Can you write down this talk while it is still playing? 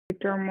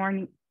Victor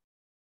Morning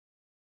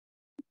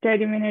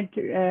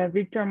 30-minute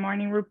Victor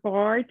Morning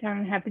Report.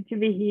 I'm happy to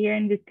be here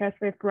and discuss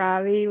with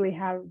Rabih. We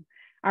have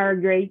our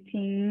great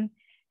team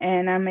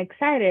and I'm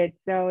excited.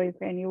 So if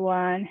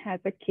anyone has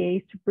a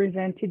case to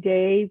present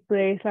today,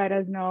 please let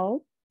us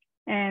know.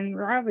 And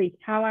Rabih,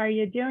 how are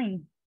you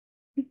doing?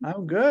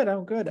 I'm good.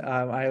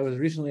 I was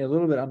recently a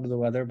little bit under the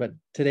weather, but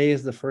today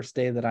is the first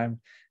day that I'm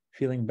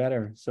feeling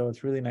better. So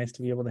it's really nice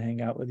to be able to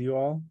hang out with you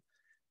all.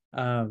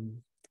 Our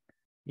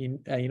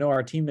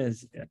team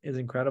is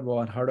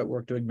incredible and hard at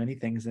work doing many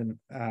things. And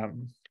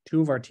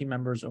two of our team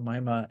members,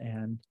 Umaima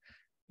and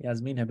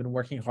Yasmin, have been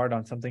working hard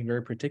on something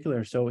very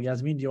particular. So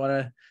Yasmin, do you want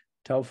to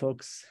tell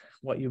folks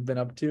what you've been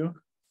up to?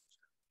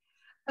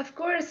 Of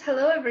course.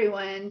 Hello,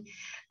 everyone.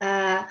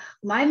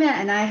 Maima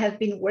and I have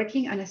been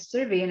working on a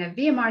survey, on a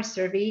VMR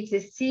survey,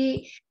 to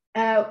see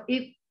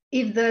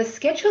if the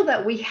schedule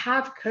that we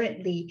have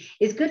currently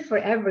is good for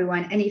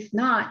everyone. And if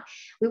not,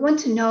 we want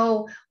to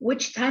know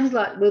which time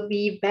slot will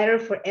be better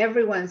for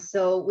everyone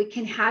so we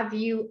can have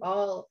you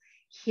all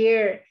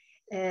here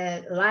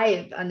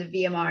live on the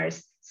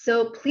VMRs.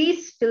 So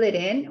please fill it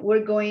in.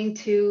 We're going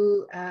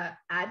to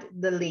add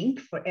the link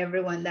for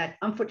everyone that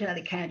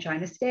unfortunately cannot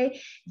join us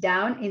today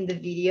down in the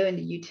video, in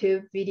the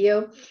YouTube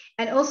video.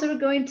 And also we're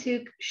going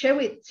to share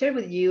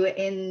with you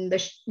in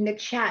the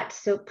chat.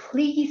 So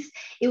please,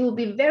 it will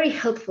be very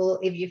helpful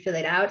if you fill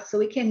it out so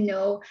we can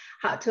know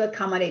how to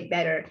accommodate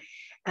better.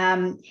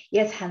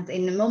 Yes, Hans,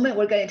 in a moment,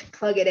 we're going to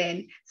plug it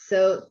in.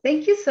 So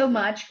thank you so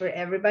much for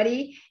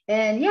everybody.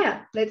 And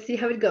yeah, let's see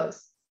how it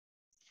goes.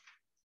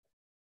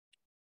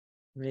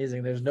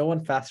 Amazing. There's no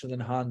one faster than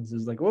Hans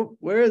who's like, oh,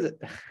 where is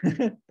it?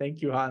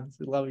 Thank you, Hans.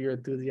 We love your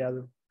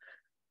enthusiasm.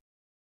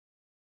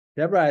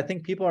 Deborah, I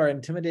think people are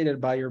intimidated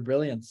by your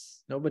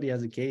brilliance. Nobody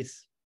has a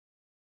case.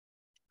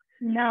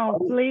 No,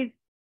 please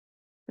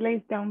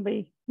don't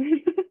be.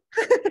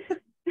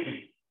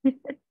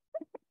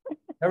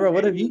 Deborah,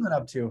 what have you been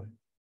up to?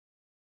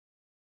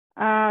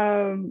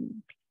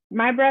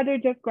 My brother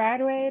just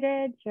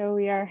graduated, so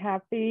we are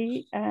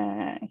happy.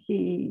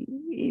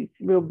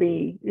 He'll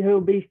be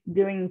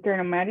doing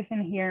internal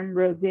medicine here in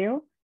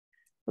Brazil,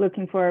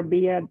 looking for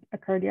be a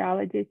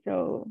cardiologist.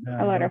 So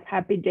a lot of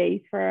happy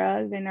days for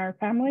us and our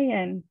family.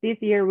 And this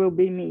year will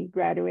be me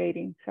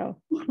graduating.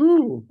 So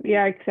we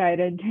are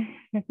excited.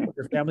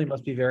 Your family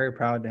must be very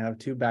proud to have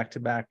two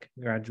back-to-back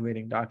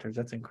graduating doctors.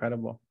 That's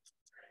incredible.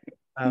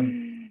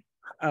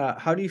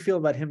 How do you feel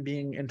about him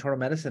being internal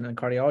medicine and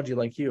cardiology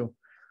like you?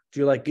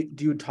 Do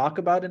you talk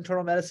about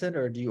internal medicine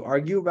or do you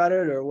argue about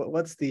it, or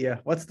what's the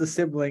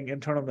sibling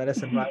internal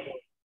medicine rival?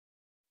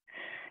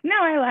 No,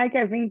 I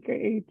think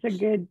it's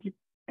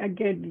a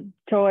good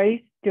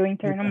choice to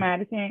internal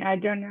medicine. I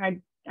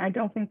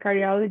don't think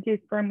cardiology is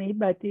for me,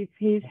 but if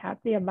he's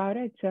happy about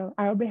it, so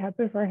I'll be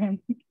happy for him.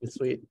 It's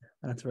sweet.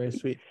 That's very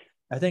sweet.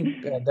 I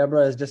think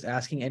Deborah is just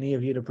asking any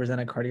of you to present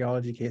a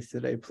cardiology case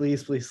today.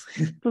 Please. Please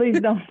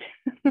don't.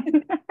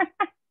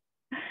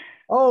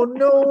 Oh,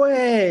 no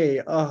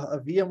way. Oh,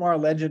 a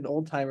VMR legend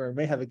old timer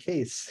may have a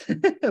case.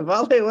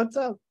 Vale, what's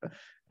up?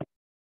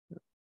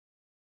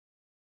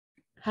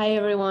 Hi,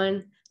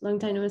 everyone. Long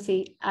time no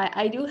see.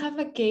 I do have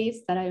a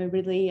case that I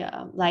really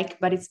like,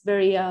 but it's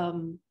very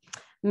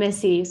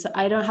messy. So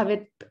I don't have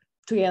it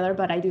together,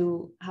 but I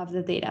do have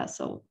the data.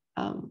 So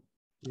I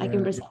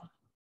can present.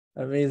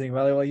 Amazing.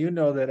 Well, you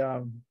know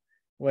that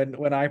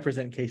when I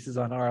present cases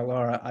on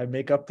RLR, I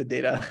make up the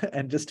data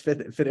and just fit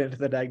it into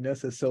the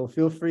diagnosis. So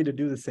feel free to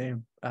do the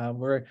same.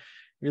 We're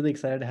really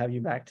excited to have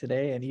you back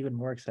today and even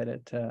more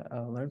excited to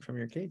learn from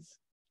your case.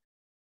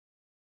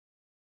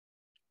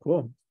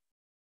 Cool.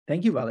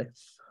 Thank you, Vale.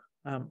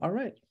 All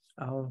right,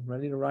 I'm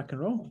ready to rock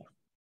and roll.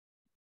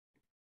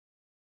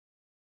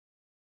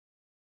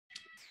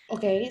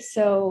 Okay,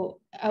 so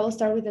I will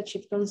start with the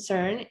chief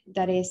concern,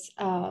 that is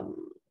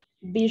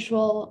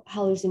visual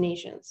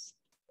hallucinations.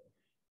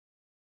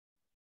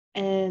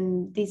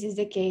 And this is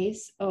the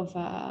case of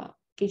a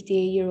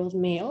 58-year-old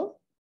male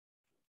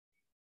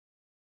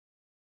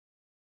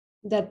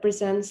that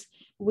presents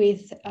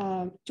with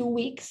 2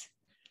 weeks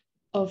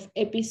of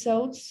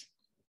episodes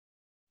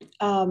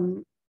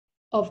of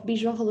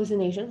visual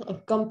hallucinations,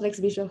 of complex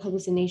visual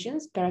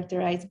hallucinations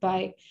characterized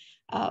by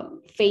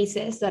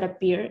faces that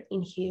appear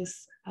in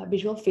his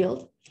visual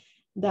field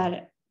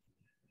that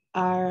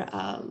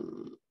are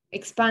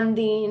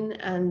expanding,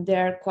 and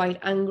they're quite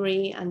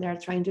angry and they're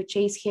trying to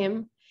chase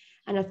him.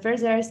 And at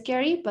first they're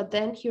scary, but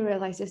then he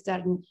realizes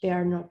that they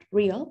are not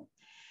real.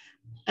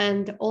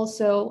 And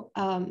also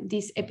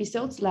these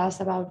episodes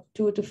last about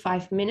 2 to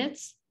 5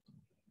 minutes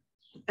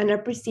and are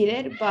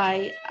preceded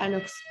by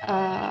a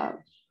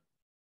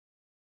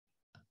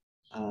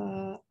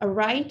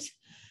right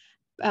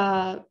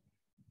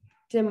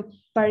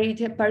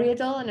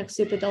parietal and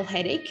occipital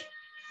headache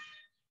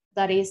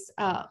that is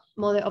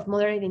of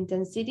moderate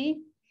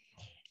intensity,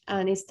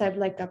 and it's type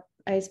like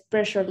it's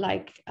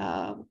pressure-like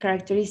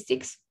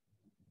characteristics.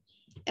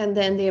 And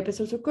then the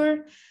episodes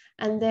occur,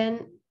 and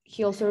then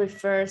he also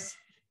refers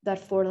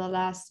that for the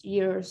last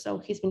year or so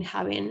he's been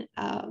having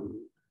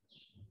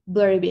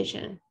blurry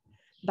vision.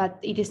 but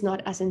it is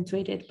not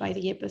accentuated by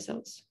the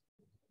episodes.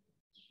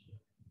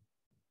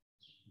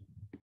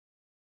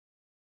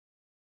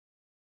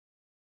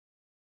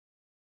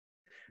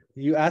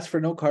 You asked for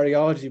no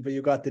cardiology, but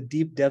you got the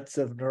deep depths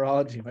of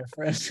neurology, my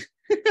friend.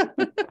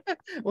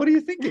 What are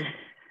you thinking?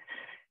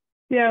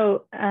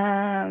 So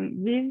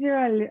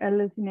visual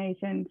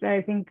hallucinations,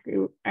 I think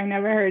I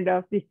never heard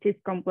of this chief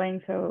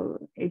complaint,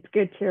 so it's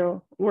good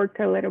to work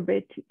a little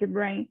bit the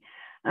brain.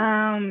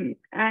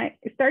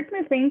 It starts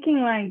me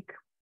thinking like,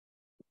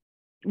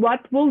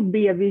 what would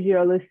be a visual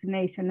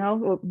hallucination?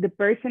 No, the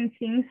person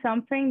seeing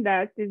something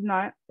that is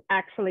not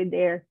actually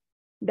there.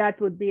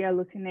 That would be a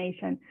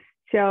hallucination.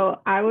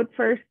 So I would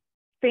first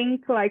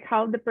think like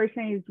how the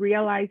person is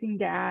realizing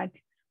that,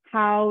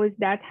 how is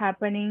that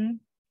happening,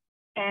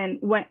 and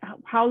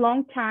how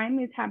long time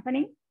is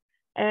happening,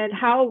 and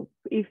how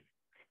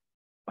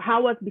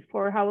was the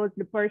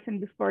person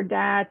before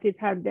that, if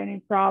had any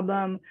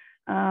problem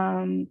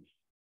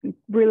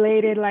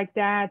related like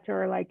that,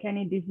 or like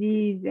any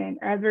disease and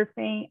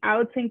everything. I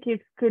would think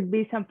it could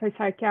be something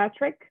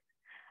psychiatric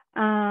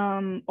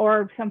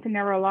or something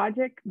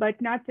neurologic,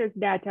 but not just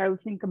that. I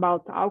would think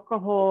about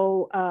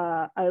alcohol,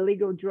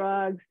 illegal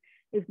drugs,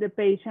 if the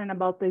patient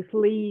about the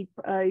sleep,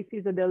 if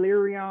it's a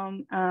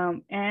delirium,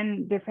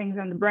 and the things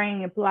on the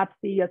brain,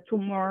 epilepsy, a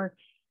tumor,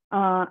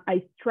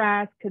 a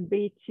stress could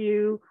be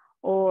too,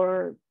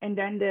 and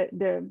then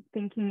the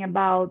thinking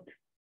about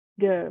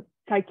the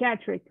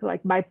psychiatric,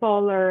 like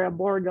bipolar, a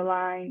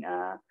borderline,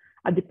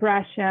 a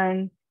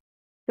depression.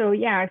 So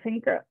yeah, I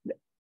think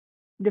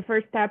the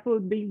first step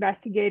would be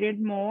investigated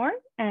more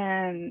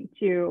and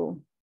to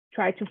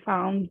try to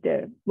find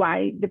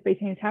why the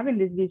patient is having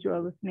these visual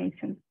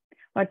hallucinations.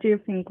 What do you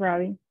think,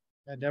 Rabih?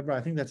 Yeah, Deborah,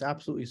 I think that's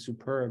absolutely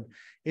superb.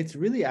 It's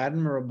really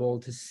admirable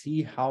to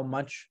see how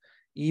much,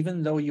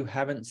 even though you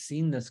haven't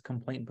seen this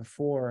complaint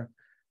before,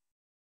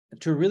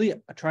 to really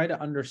try to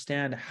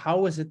understand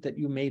how is it that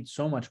you made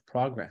so much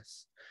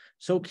progress.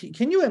 So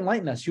can you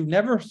enlighten us? You've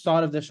never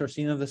thought of this or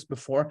seen of this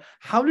before.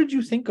 How did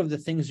you think of the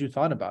things you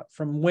thought about?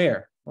 From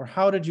where? Or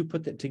how did you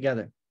put it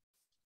together?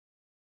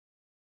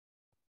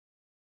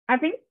 I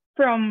think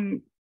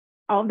from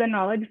all the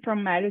knowledge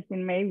from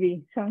medicine,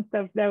 maybe some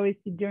stuff that we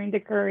see during the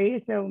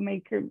career. So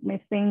make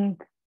me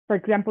think, for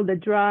example, the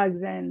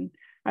drugs and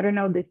I don't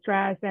know, the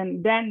stress,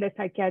 and then the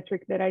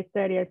psychiatric that I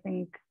study. I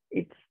think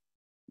it's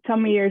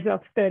some years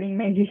of studying,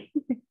 maybe.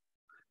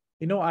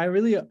 You know, I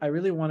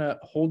really want to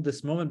hold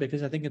this moment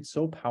because I think it's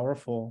so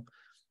powerful.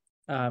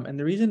 And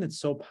the reason it's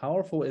so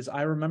powerful is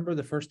I remember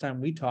the first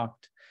time we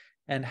talked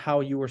and how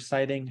you were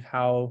citing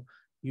how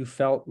you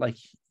felt like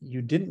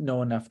you didn't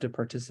know enough to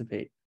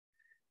participate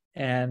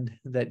and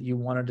that you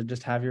wanted to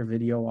just have your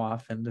video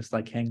off and just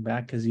like hang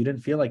back because you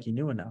didn't feel like you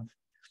knew enough.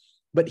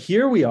 But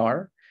here we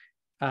are,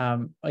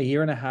 a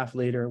year and a half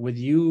later, with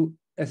you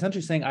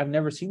essentially saying, I've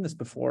never seen this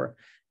before.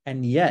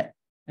 And yet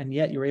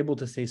you're able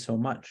to say so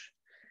much.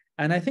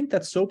 And I think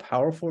that's so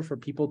powerful for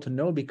people to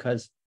know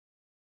because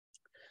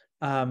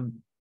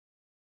in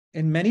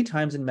many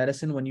times in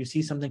medicine, when you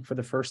see something for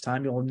the first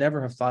time, you'll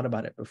never have thought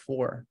about it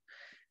before.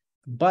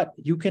 But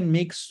you can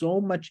make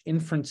so much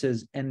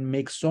inferences and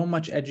make so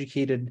much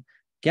educated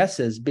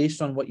guesses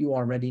based on what you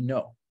already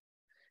know.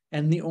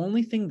 And the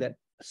only thing that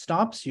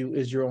stops you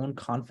is your own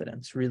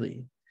confidence,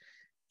 really.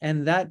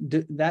 And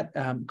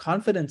that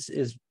confidence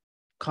is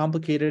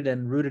complicated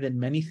and rooted in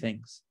many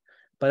things.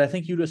 But I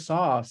think you just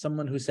saw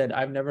someone who said,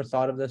 I've never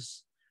thought of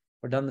this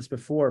or done this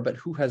before, but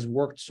who has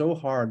worked so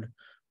hard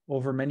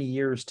over many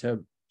years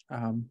to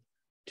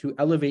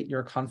elevate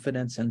your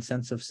confidence and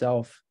sense of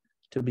self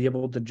to be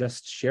able to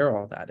just share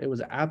all that. It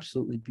was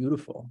absolutely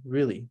beautiful,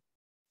 really.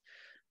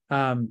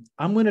 I'm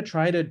going to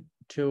try to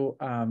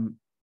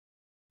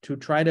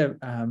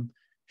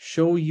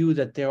show you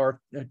that there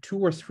are 2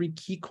 or 3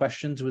 key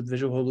questions with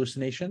visual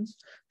hallucinations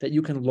that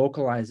you can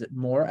localize it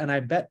more. And I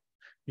bet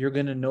you're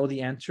going to know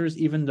the answers,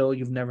 even though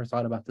you've never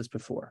thought about this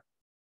before.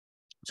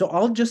 So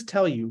I'll just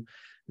tell you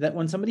that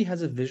when somebody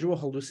has a visual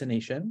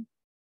hallucination,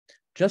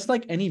 just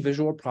like any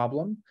visual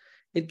problem,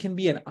 it can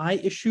be an eye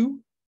issue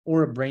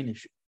or a brain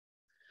issue.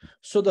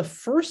 So the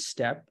first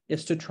step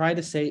is to try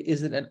to say,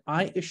 is it an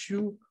eye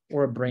issue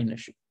or a brain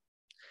issue?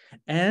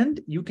 And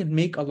you can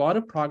make a lot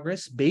of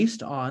progress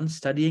based on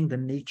studying the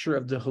nature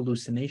of the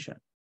hallucination.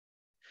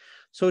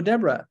 So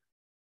Deborah,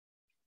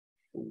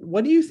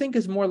 what do you think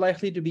is more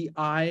likely to be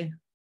eye,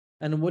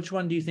 and which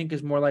one do you think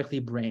is more likely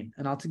brain?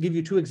 And I'll give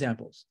you 2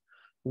 examples.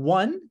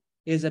 One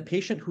is a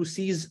patient who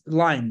sees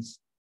lines,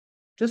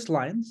 just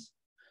lines,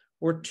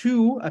 or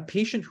 2, a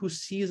patient who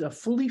sees a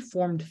fully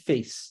formed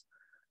face.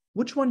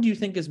 Which one do you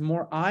think is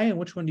more eye and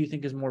which one do you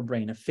think is more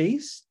brain? A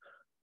face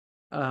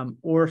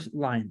or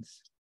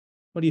lines?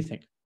 What do you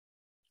think?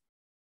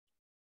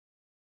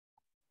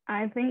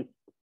 I think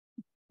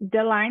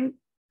the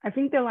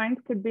lines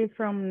could be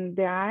from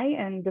the eye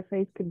and the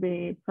face could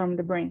be from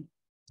the brain.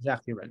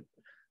 Exactly right.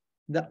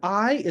 The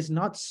eye is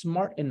not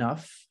smart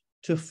enough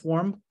to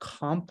form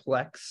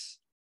complex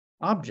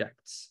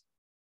objects.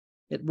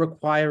 It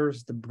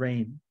requires the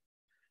brain.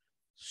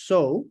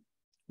 So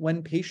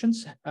when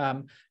patients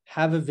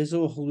have a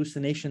visual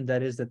hallucination,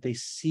 that is that they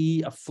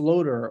see a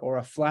floater or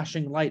a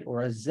flashing light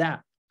or a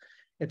zap,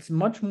 it's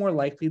much more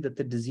likely that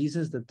the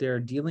diseases that they're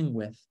dealing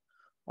with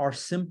are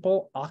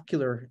simple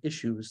ocular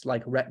issues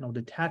like retinal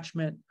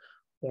detachment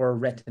or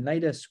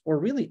retinitis, or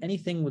really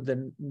anything with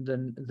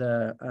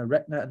the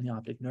retina and the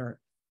optic nerve.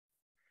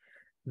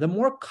 The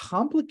more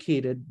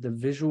complicated the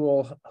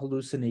visual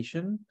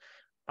hallucination,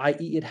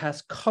 i.e. it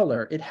has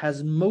color, it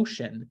has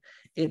motion,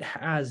 it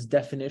has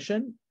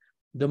definition,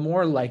 the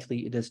more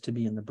likely it is to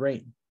be in the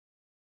brain.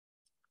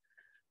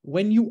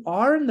 When you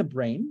are in the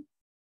brain,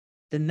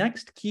 the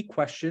next key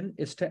question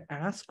is to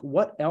ask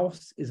what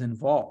else is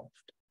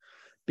involved,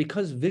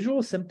 because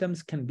visual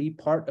symptoms can be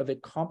part of a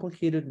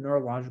complicated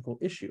neurological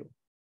issue.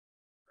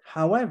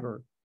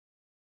 However,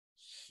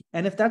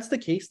 and if that's the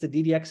case, the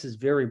DDX is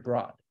very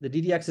broad. The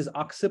DDX is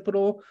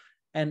occipital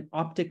and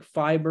optic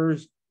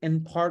fibers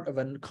and part of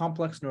a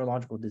complex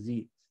neurological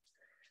disease.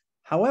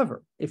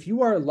 However, if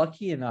you are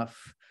lucky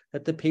enough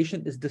that the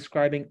patient is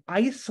describing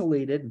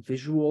isolated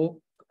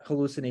visual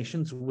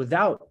hallucinations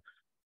without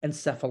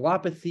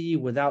encephalopathy,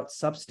 without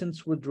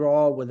substance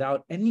withdrawal,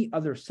 without any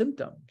other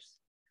symptoms,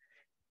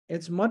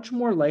 it's much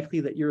more likely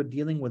that you're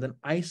dealing with an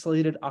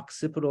isolated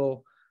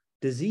occipital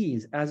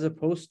disease as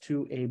opposed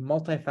to a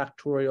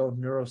multifactorial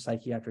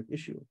neuropsychiatric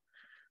issue.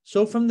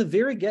 So from the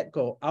very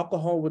get-go,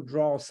 alcohol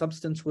withdrawal,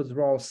 substance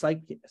withdrawal,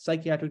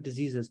 psychiatric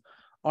diseases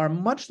are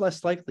much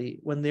less likely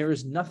when there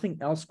is nothing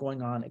else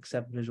going on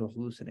except visual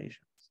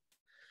hallucinations.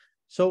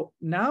 So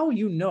now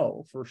you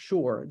know for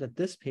sure that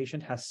this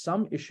patient has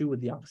some issue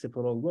with the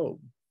occipital lobe.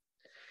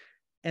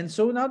 And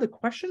so now the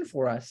question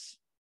for us,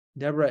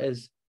 Deborah,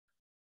 is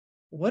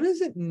what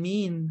does it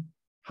mean?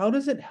 How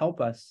does it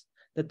help us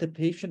that the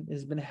patient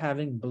has been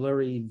having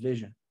blurry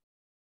vision?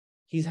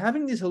 He's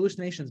having these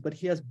hallucinations, but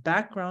he has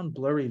background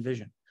blurry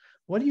vision.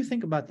 What do you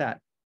think about that?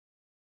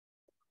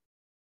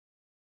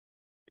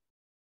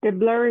 The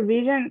blurry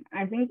vision,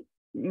 I think,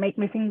 make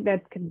me think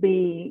that could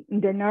be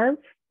the nerve,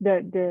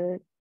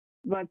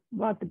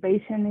 what the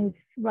patient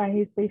is, why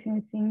his patient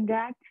is seeing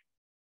that.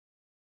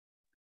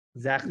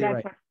 Exactly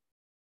right.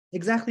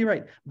 Exactly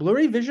right.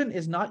 Blurry vision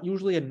is not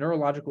usually a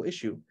neurological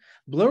issue.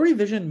 Blurry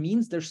vision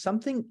means there's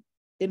something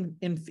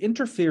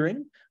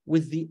interfering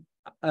with the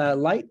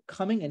light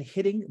coming and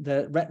hitting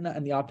the retina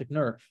and the optic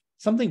nerve,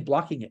 something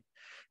blocking it.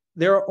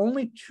 There are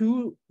only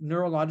two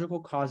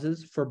neurological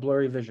causes for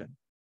blurry vision.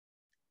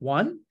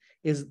 One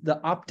is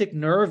the optic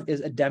nerve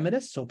is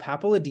edematous, so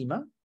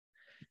papilledema,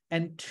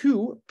 and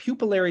two,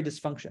 pupillary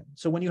dysfunction.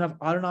 So when you have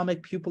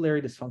autonomic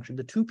pupillary dysfunction,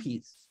 the two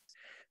P's.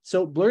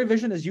 So blurry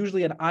vision is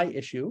usually an eye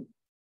issue.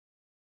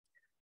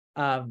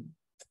 And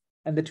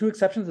the two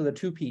exceptions are the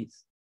two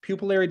P's,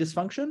 pupillary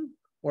dysfunction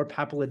or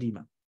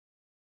papilledema.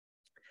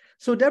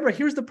 So Deborah,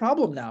 here's the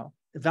problem now.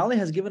 Vale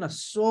has given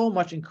us so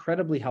much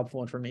incredibly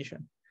helpful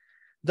information.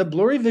 The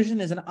blurry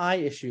vision is an eye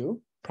issue,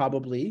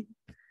 probably,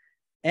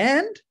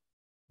 and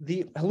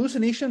the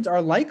hallucinations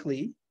are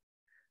likely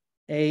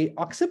an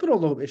occipital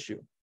lobe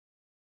issue.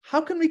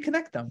 How can we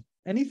connect them?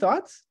 Any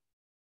thoughts?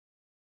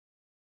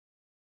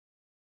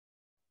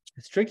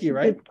 It's tricky,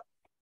 right?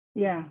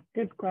 Yeah,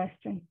 good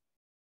question.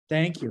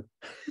 Thank you.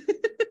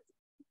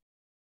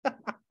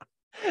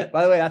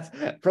 By the way, that's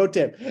pro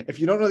tip. If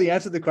you don't know the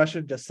answer to the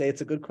question, just say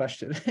it's a good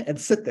question and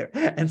sit there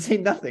and say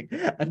nothing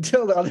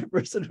until the other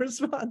person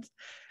responds.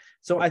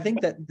 So I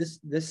think that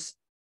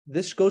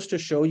this goes to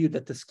show you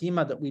that the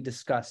schema that we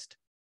discussed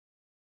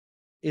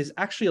is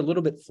actually a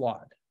little bit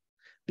flawed,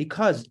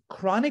 because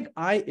chronic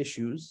eye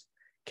issues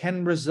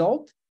can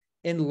result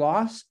in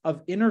loss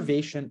of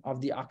innervation of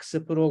the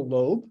occipital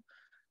lobe,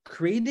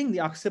 creating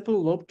the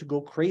occipital lobe to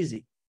go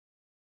crazy.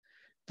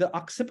 The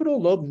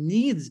occipital lobe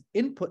needs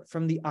input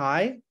from the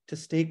eye to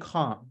stay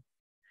calm.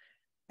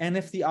 And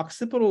if the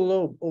occipital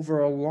lobe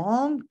over a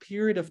long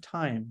period of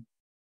time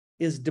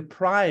is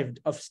deprived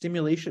of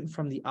stimulation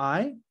from the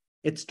eye,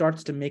 it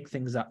starts to make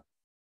things up.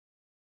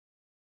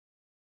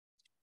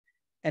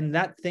 And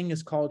that thing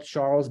is called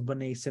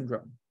Charles-Bonnet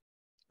syndrome.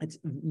 It's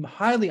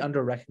highly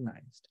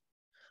under-recognized.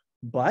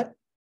 But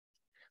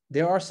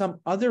there are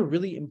some other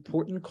really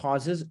important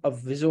causes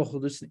of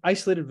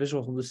isolated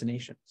visual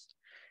hallucinations.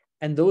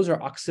 And those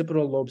are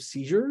occipital lobe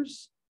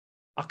seizures,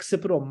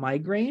 occipital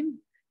migraine,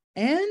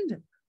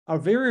 and a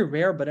very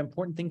rare but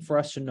important thing for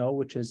us to know,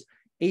 which is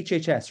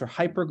HHS or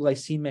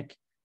hyperglycemic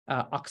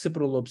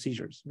occipital lobe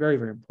seizures. Very,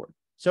 very important.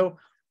 So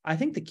I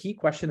think the key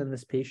question in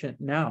this patient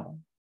now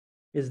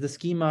is the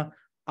schema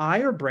eye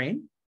or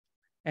brain,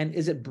 and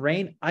is it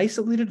brain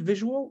isolated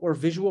visual or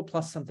visual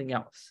plus something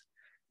else?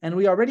 And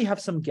we already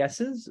have some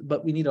guesses,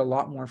 but we need a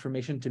lot more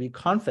information to be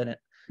confident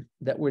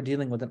that we're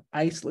dealing with an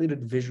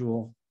isolated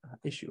visual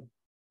issue.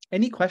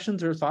 Any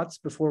questions or thoughts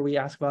before we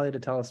ask Vale to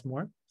tell us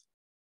more?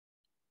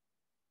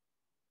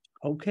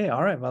 Okay,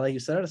 all right, Vale, you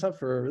set us up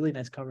for a really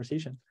nice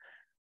conversation.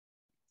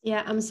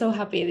 Yeah, I'm so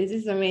happy. This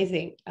is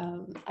amazing.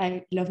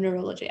 I love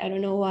neurology. I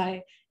don't know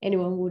why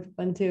anyone would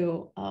want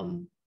to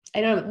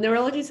I don't know,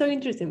 neurology is so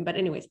interesting, but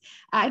anyways,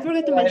 I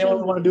forgot to I mention.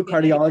 don't want to do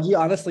cardiology.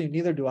 Honestly,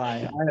 neither do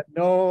I.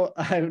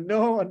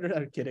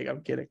 I'm kidding.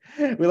 I'm kidding.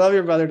 We love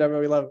your brother,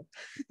 Deborah. We love him.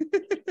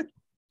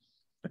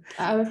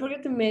 I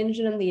forgot to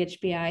mention on the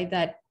HPI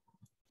that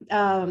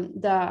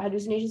the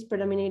hallucinations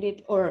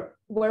predominated or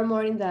were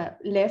more in the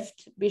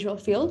left visual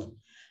field.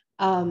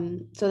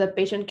 So the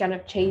patient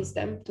cannot chase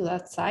them to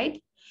that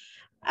side.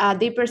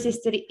 They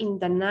persisted in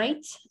the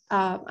night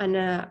and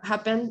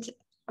happened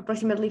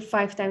approximately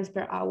 5 times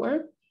per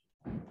hour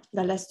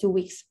the last 2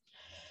 weeks.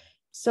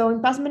 So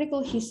in past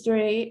medical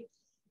history,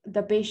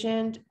 the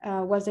patient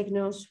was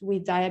diagnosed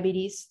with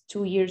diabetes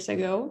 2 years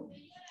ago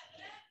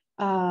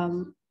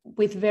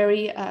with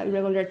very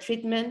irregular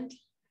treatment.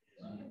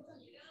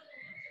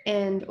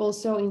 And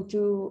also in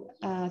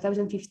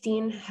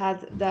 2015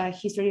 had the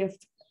history of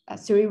a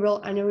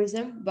cerebral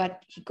aneurysm,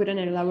 but he couldn't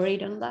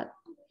elaborate on that.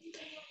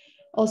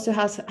 Also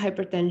has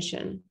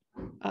hypertension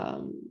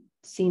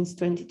since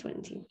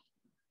 2020.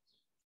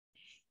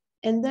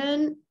 And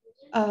then,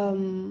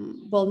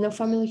 well, no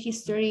family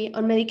history.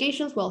 On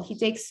medications, well, he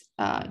takes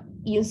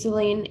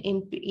insulin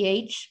in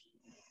PH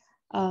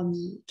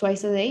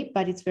twice a day,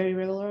 but it's very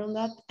regular on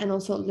that. And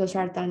also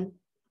losartan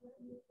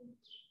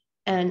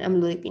and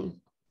amlodipine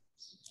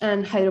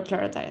and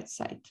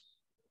hydrochlorothiazide.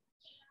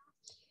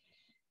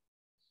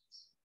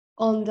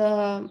 On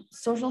the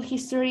social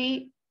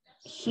history,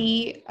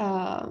 he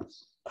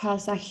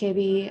has a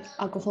heavy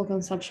alcohol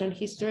consumption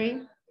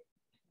history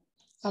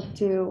up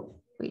to,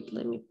 wait,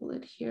 let me pull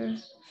it here,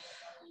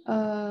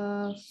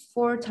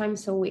 4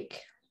 times a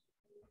week.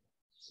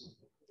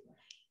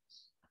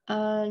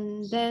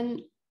 And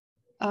then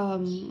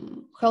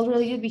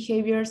health-related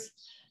behaviors,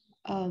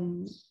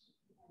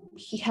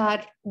 he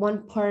had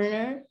one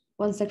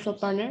sexual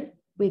partner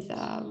with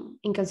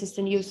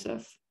inconsistent use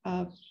of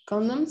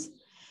condoms,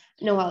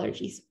 no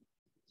allergies.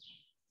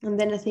 And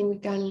then I think we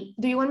can,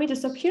 do you want me to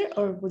stop here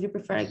or would you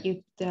prefer I give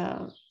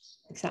the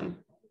exam?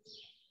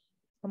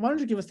 Why don't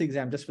you give us the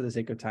exam just for the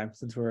sake of time,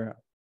 since we're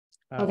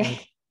okay.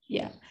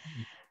 Yeah.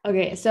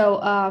 Okay,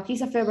 so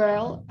he's a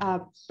febrile,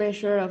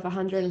 pressure of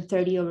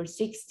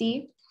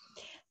 130/60,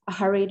 a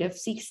heart rate of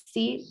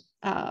 60,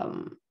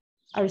 a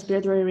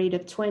respiratory rate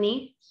of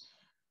 20,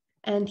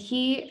 and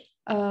he,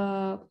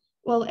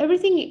 well,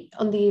 everything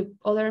on the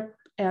other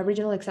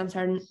regional exams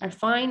are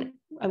fine.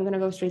 I'm gonna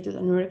go straight to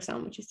the neuro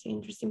exam, which is the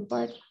interesting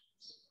part.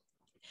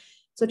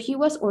 So he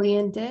was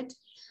oriented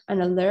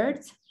and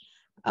alert.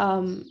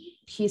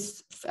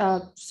 His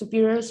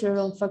superior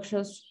cerebral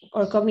functions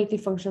or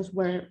cognitive functions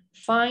were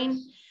fine.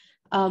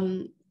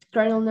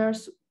 Cranial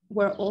nerves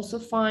were also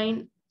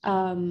fine.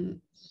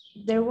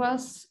 There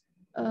was,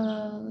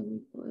 let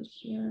me put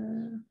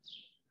here.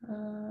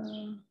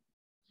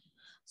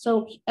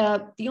 So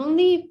the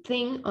only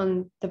thing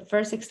on the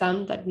first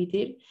exam that we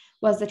did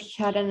was that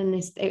he had an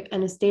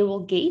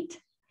unstable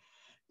gait.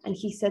 And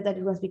he said that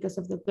it was because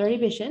of the blurry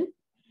vision.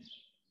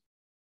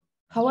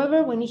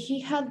 However, when he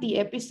had the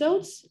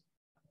episodes,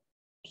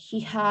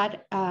 he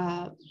had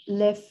a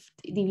left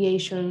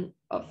deviation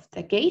of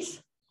the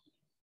gaze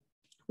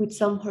with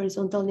some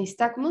horizontal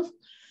nystagmus.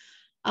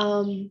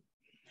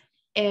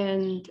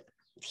 And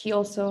he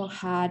also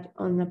had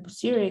on a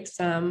posterior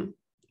exam,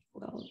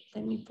 well,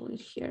 let me pull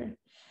it here.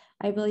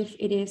 I believe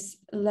it is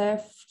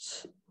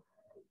left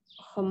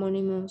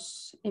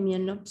homonymous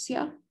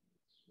hemianopsia.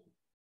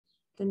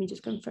 Let me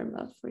just confirm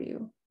that for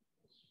you.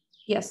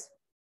 Yes.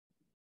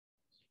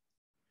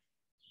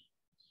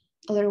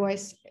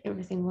 Otherwise,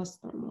 everything was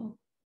normal.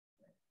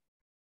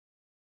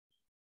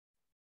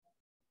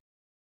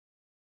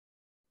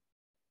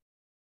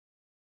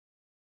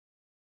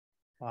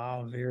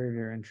 Wow, very,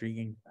 very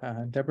intriguing.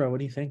 Deborah, what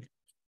do you think?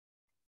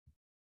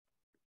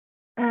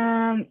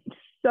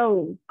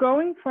 So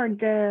going for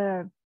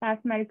the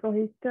past medical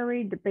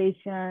history, the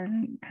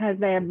patient has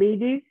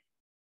diabetes.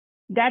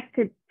 That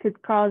could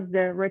cause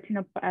the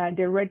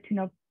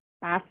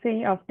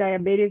retinopathy of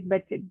diabetes,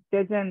 but it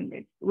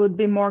would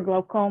be more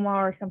glaucoma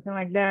or something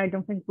like that. I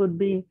don't think would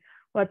be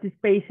what this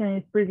patient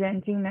is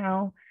presenting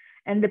now.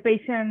 And the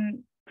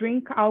patient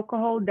drink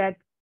alcohol, that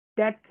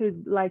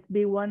could like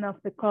be one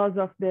of the cause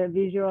of the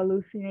visual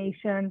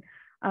hallucination,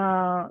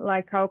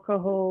 like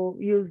alcohol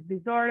use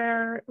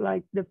disorder,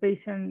 like the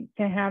patient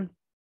can have,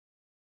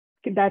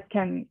 that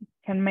can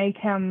make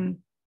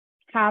him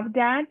have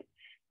that.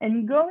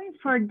 And going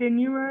for the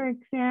neuro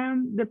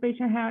exam, the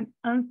patient had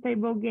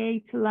unstable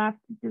gait, left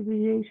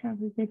deviation of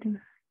the gait.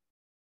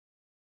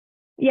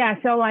 Yeah,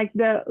 so like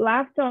the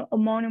left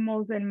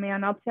homonymous and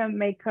meanopsia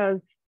make us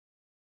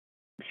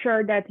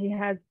sure that he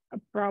has a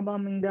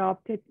problem in the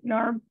optic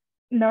nerve,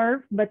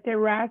 but the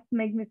rest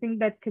make me think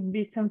that could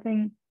be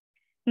something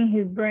in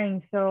his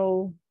brain.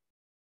 So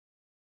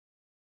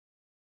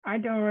I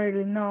don't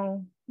really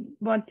know.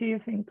 What do you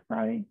think,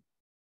 Rabih?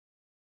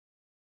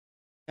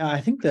 I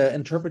think the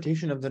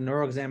interpretation of the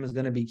neuro exam is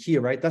going to be key,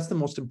 right? That's the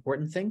most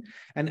important thing.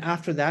 And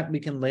after that, we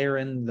can layer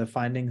in the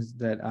findings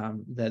that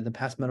the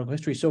past medical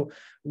history. So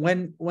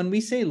when we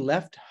say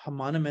left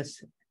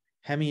homonymous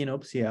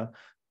hemianopsia,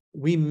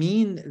 we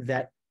mean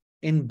that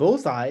in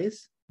both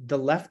eyes, the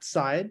left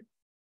side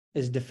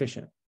is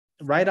deficient.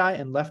 Right eye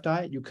and left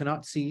eye, you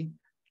cannot see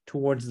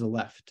towards the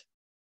left.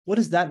 What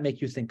does that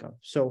make you think of?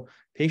 So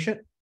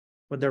patient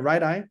with their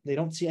right eye, they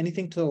don't see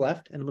anything to the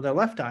left, and with their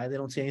left eye, they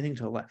don't see anything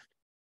to the left.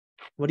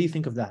 What do you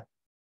think of that?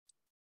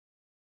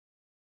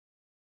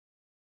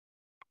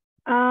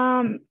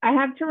 I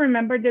have to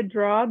remember the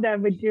draw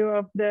that we do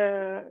of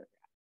the,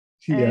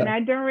 and I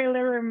don't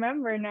really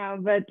remember now,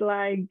 but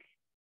like,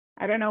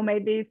 I don't know,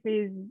 maybe if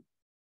he's,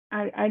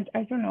 I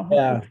don't know how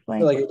to explain. I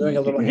feel like you're doing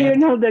a little You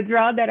know the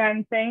draw that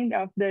I'm saying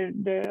of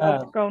the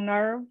optical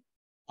nerve?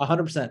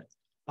 100%.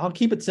 I'll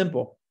keep it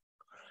simple.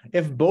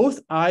 If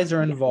both eyes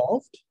are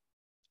involved,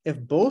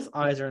 it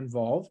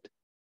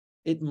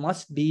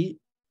must be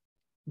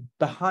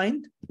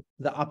behind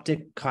the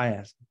optic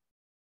chiasm.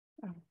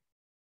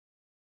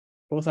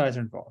 Both eyes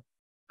are involved.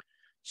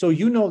 So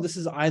you know this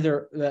is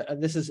either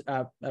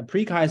a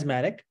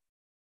prechiasmatic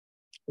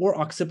or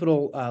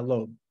occipital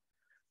lobe.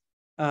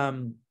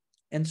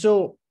 And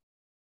so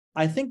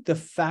I think the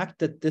fact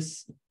that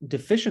this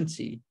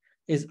deficiency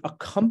is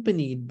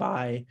accompanied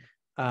by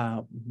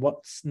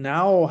what's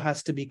now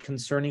has to be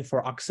concerning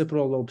for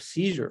occipital lobe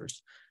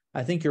seizures,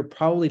 I think you're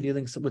probably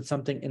dealing with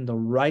something in the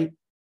right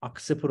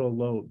occipital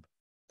lobe.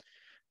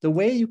 The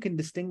way you can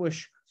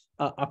distinguish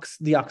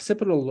the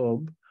occipital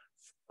lobe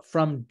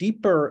from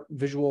deeper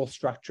visual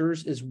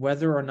structures is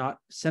whether or not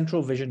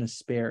central vision is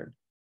spared.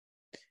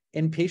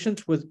 In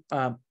patients with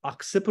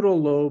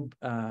occipital lobe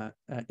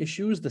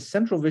issues, the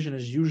central vision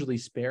is usually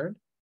spared,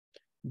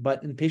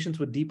 but in patients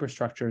with deeper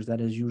structures,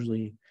 that is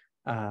usually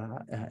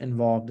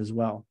involved as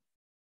well.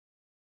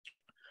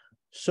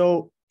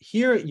 So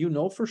here, you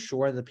know for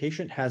sure the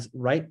patient has a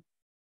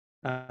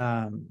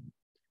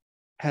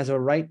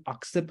right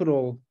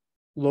occipital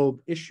lobe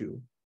issue.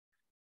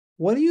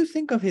 What do you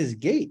think of his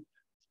gait?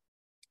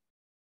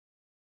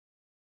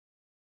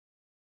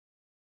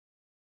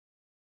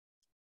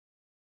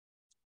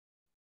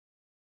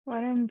 What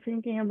I'm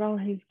thinking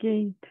about his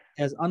gait.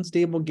 He has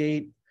unstable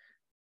gait,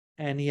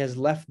 and he has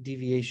left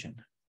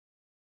deviation.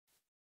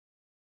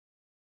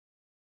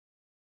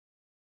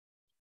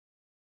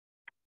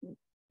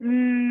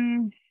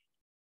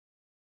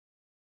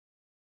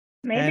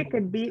 Maybe it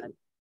could be.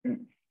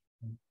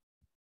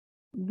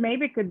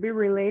 Maybe it could be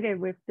related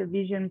with the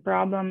vision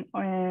problem,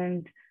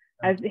 and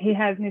as he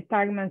has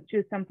nystagmus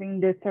to something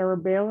the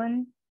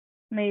cerebellum,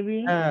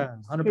 maybe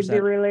 100%. could be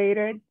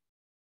related.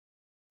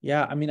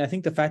 Yeah, I mean, I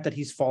think the fact that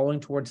he's falling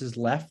towards his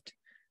left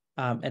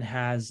and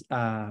has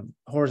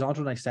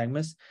horizontal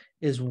nystagmus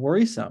is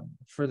worrisome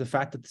for the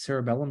fact that the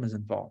cerebellum is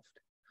involved.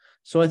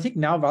 So I think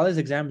now Vale's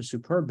exam is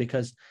superb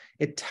because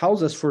it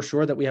tells us for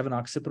sure that we have an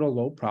occipital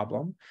lobe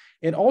problem.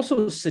 It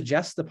also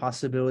suggests the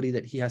possibility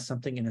that he has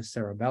something in his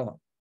cerebellum.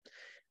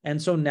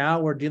 And so now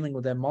we're dealing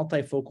with a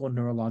multifocal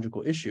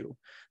neurological issue.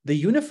 The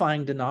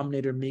unifying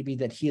denominator may be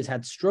that he has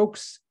had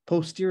strokes,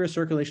 posterior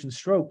circulation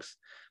strokes,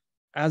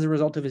 as a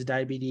result of his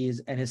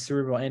diabetes and his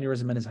cerebral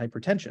aneurysm and his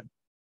hypertension.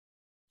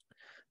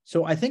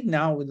 So I think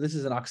now this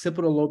is an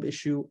occipital lobe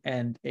issue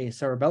and a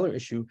cerebellar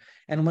issue.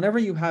 And whenever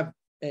you have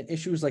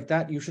issues like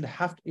that, you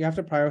have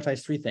to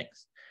prioritize three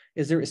things.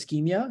 Is there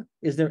ischemia?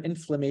 Is there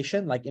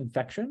inflammation, like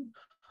infection?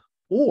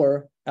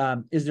 Or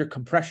is there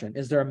compression?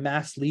 Is there a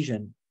mass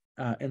lesion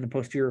in the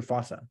posterior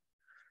fossa?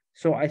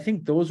 So I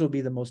think those will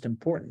be the most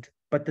important.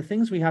 But the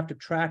things we have to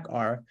track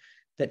are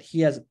that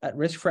he is at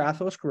risk for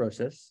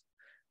atherosclerosis,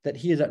 that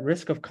he is at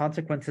risk of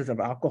consequences of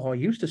alcohol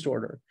use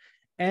disorder,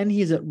 and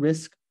he's at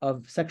risk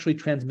of sexually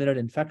transmitted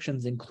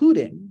infections,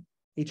 including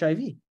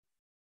HIV.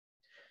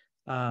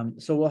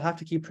 So we'll have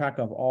to keep track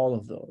of all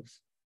of those.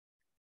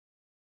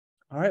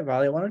 All right,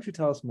 Vale, why don't you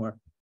tell us more?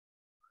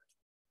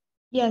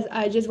 Yes,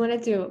 I just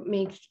wanted to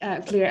make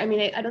clear. I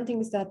mean, I don't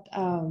think it's that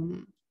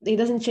it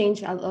doesn't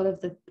change a lot of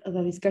the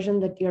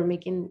discussion that you're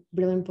making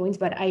brilliant points,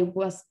 but I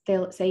was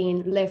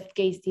saying left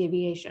gaze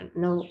deviation,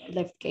 no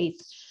left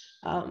gaze.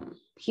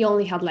 He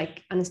only had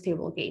like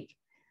unstable gait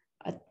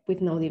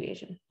with no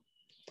deviation.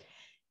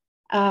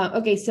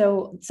 Okay,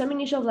 so some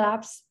initial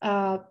labs,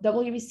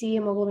 WBC,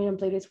 hemoglobin, and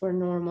platelets were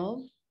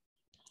normal,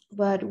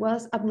 but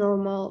was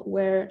abnormal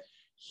where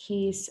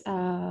his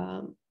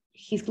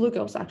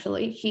glucose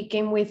actually. He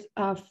came with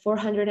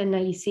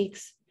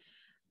 496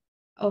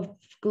 of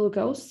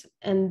glucose,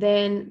 and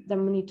then the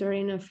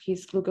monitoring of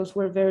his glucose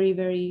were very,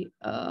 very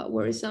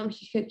worrisome.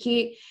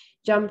 He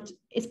jumped,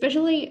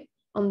 especially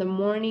on the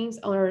mornings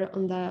or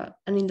and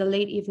in the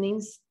late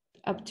evenings,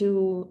 up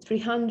to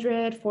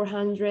 300,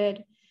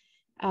 400.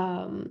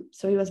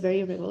 So it was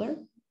very irregular.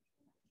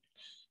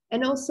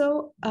 And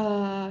also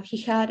he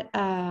had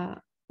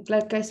a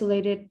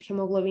glycosylated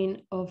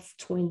hemoglobin of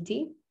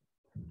 20,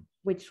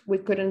 which we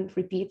couldn't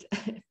repeat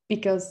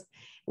because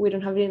we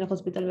don't have it in the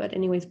hospital. But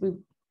anyways,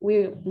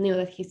 we knew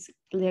that his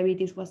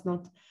diabetes was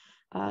not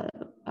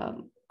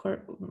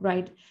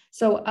right.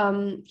 So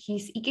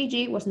his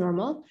EKG was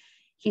normal.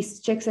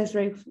 His chest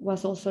X-ray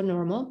was also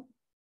normal.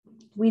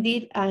 We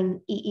did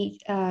an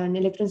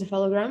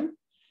electroencephalogram,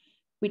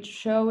 which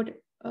showed,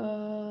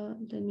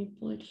 let me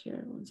pull it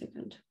here, 1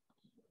 second.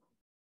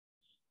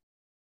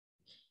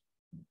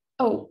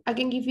 Oh, I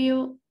can give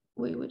you,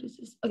 wait, what is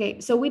this? Okay,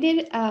 so we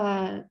did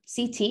a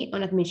CT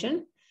on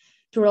admission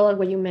to rule out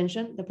what you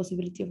mentioned, the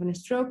possibility of a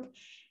stroke.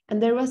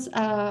 And there was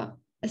a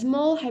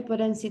small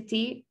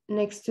hypodensity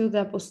next to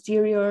the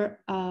posterior,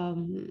 I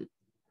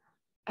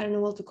don't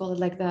know what to call it,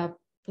 like the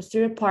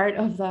posterior part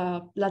of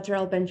the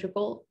lateral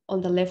ventricle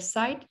on the left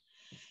side,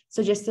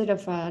 suggested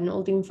of an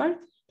old infarct,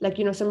 like,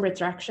 you know, some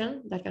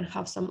retraction that can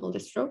have some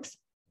old strokes.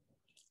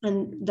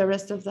 And the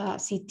rest of the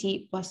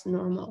CT was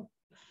normal.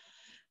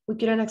 We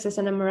couldn't access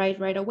an MRI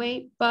right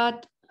away,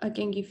 but I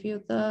can give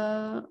you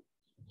the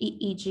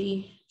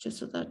EEG just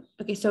so that,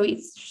 okay, so it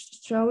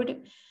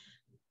showed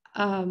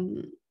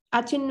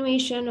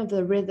attenuation of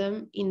the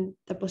rhythm in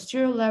the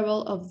posterior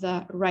level of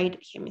the right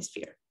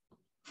hemisphere.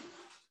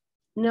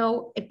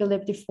 No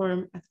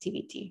epileptiform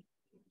activity.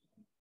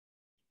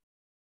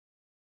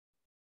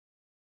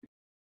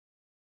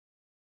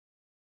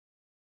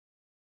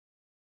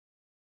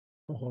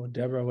 Oh,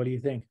 Deborah, what do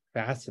you think?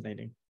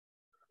 Fascinating.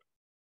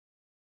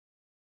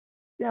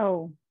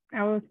 So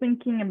I was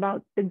thinking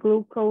about the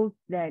glucose,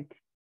 that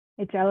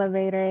it's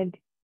elevated,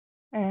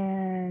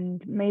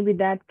 and maybe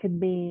that could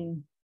be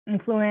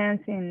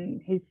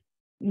influencing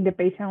the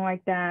patient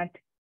like that.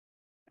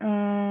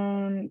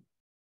 I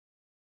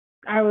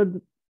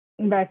would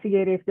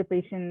investigate if the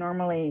patient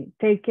normally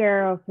take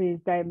care of his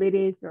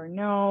diabetes or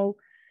no,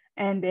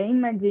 and the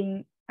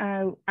imaging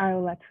I'll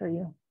let for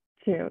you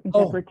to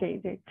interpret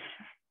it.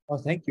 Oh,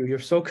 thank you. You're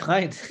so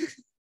kind.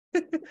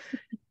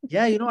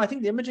 Yeah, you know, I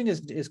think the imaging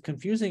is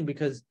confusing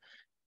because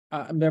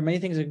there are many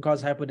things that can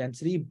cause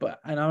hypodensity,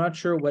 and I'm not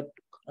sure what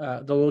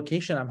the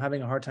location. I'm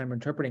having a hard time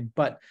interpreting.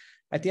 But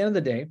at the end of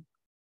the day,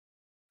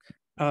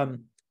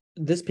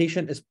 this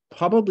patient is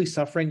probably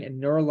suffering a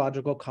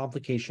neurological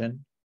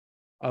complication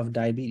of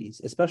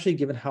diabetes, especially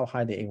given how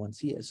high the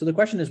A1C is. So the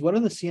question is, what are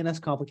the CNS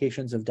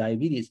complications of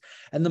diabetes?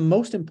 And the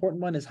most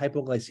important one is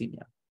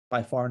hypoglycemia,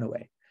 by far and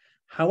away.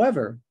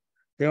 However,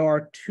 there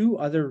are two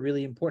other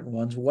really important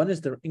ones. One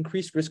is the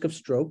increased risk of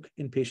stroke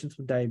in patients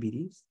with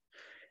diabetes,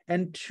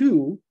 and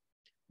two,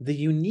 the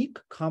unique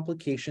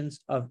complications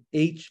of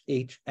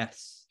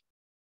HHS.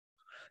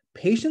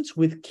 Patients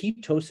with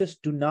ketosis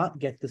do not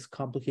get this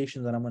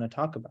complication that I'm going to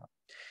talk about.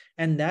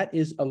 And that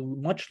is a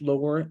much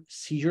lower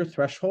seizure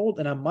threshold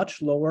and a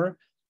much lower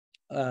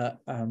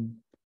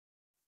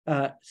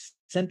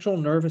central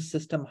nervous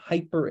system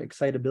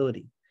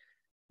hyperexcitability.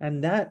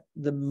 And that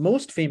the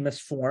most famous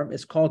form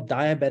is called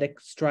diabetic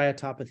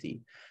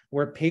stereotopathy,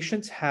 where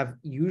patients have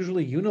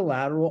usually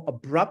unilateral,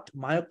 abrupt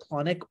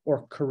myoclonic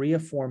or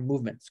choreiform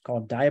movements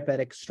called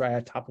diabetic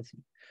stereotopathy.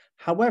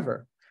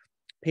 However,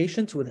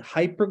 patients with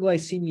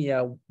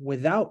hyperglycemia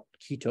without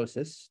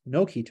ketosis,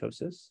 no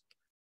ketosis,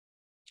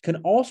 can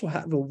also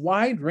have a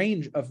wide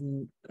range of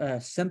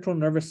central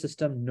nervous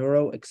system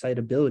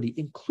neuroexcitability,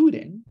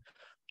 including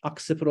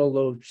occipital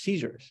lobe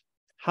seizures.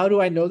 How do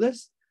I know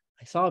this?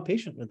 I saw a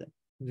patient with it.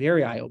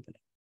 Very eye-opening.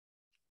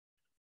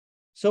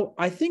 So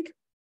I think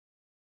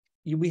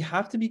we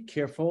have to be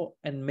careful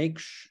and make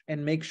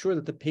sure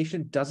that the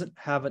patient doesn't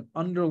have an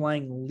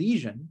underlying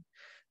lesion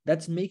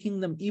that's making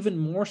them even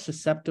more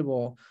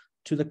susceptible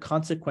to the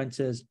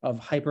consequences of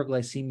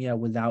hyperglycemia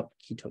without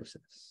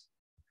ketosis.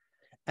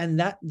 And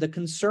that the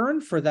concern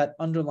for that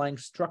underlying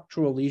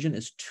structural lesion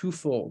is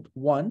twofold.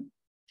 One,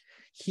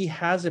 he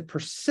has a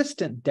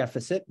persistent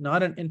deficit,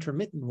 not an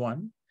intermittent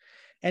one.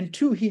 And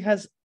two, he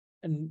has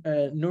a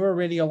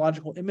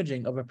neuroradiological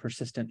imaging of a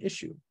persistent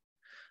issue.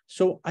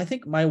 So I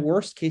think my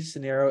worst case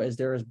scenario is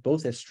there is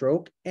both a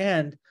stroke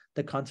and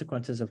the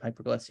consequences of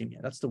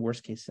hyperglycemia. That's the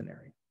worst case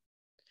scenario.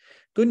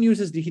 Good news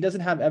is that he doesn't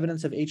have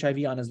evidence of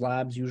HIV on his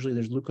labs. Usually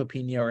there's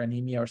leukopenia or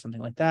anemia or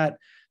something like that.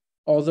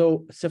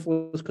 Although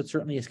syphilis could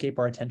certainly escape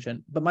our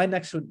attention. But my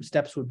next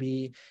steps would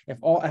be, if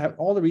I have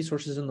all the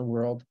resources in the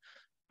world,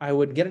 I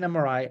would get an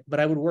MRI, but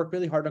I would work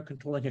really hard on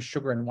controlling his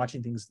sugar and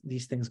watching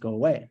these things go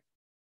away.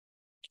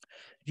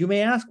 You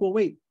may ask, well,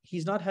 wait,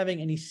 he's not having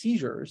any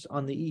seizures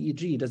on the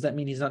EEG. Does that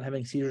mean he's not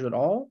having seizures at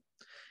all?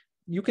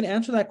 You can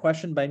answer that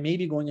question by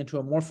maybe going into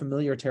a more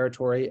familiar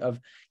territory of,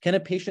 can a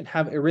patient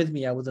have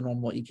arrhythmia with a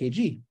normal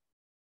EKG?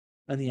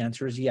 And the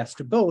answer is yes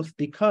to both,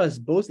 because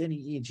both an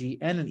EEG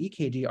and an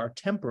EKG are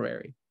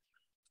temporary.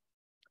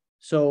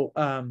 So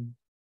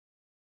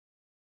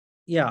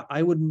yeah,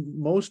 I would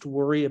most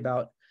worry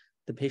about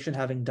the patient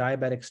having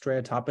diabetic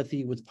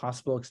stereotopathy with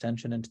possible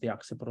extension into the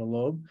occipital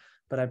lobe,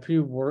 but I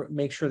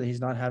make sure that he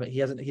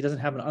doesn't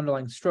have an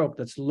underlying stroke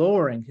that's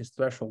lowering his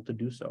threshold to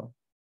do so.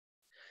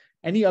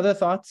 Any other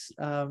thoughts,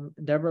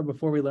 Deborah,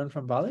 before we learn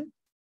from Vale?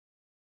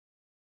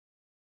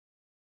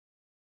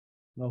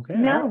 Okay.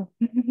 No.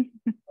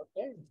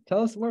 Okay,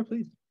 tell us more,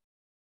 please.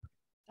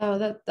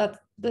 Oh,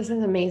 this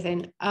is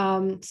amazing.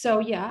 So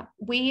yeah,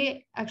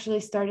 we actually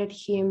started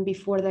him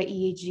before the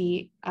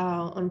EEG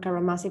on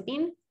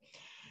carbamazepine,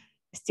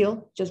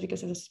 still just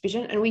because of the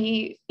suspicion, and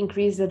we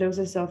increased the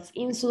doses of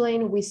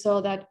insulin. We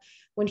saw that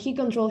when he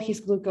controlled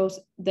his glucose,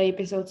 the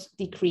episodes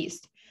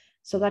decreased.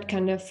 So that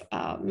kind of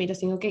made us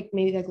think, okay,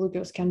 maybe the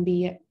glucose can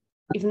be,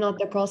 if not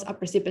the cause, a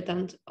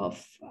precipitant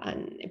of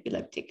an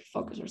epileptic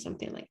focus or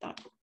something like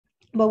that.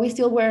 but we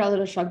still were a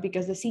little shocked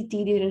because the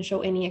CT didn't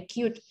show any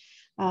acute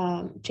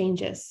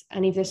changes.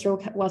 And if the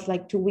stroke was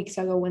like 2 weeks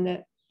ago when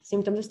the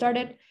symptoms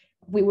started,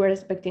 we were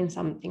expecting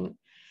something.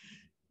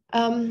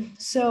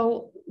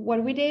 So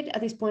what we did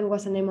at this point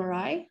was an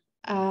MRI.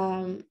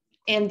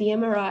 And the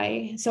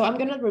MRI, so I'm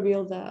gonna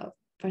reveal the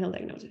final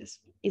diagnosis.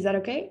 Is that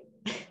okay?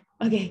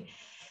 Okay.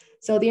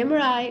 So the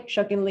MRI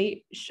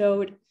shockingly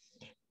showed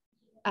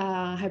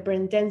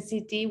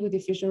hyperintensity with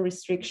diffusion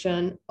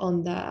restriction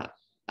on the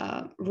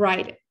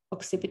right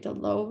occipital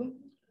lobe,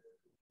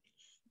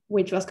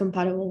 which was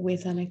compatible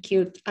with an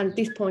acute, at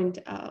this point,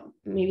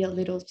 maybe a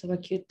little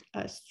subacute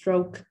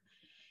stroke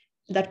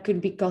that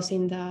could be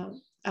causing the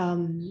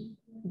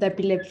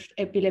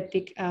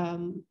epileptic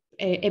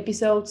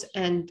episodes,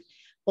 and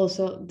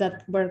also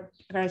that were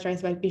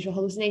characterized by visual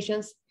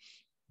hallucinations.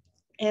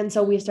 And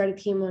so we started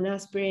him on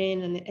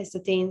aspirin and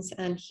statins,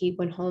 and he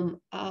went home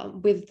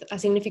with a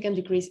significant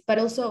decrease, but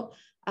also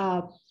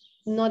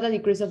not a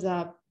decrease of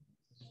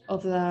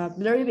the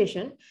blurry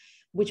vision,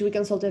 which we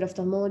consulted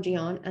ophthalmology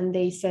on, and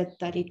they said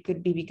that it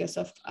could be because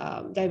of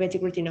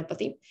diabetic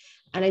retinopathy.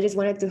 And I just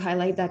wanted to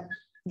highlight that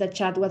the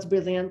chat was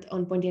brilliant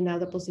on pointing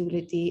out the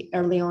possibility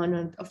early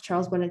on of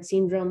Charles Bonnet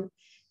syndrome,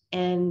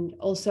 and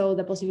also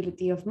the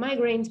possibility of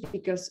migraines,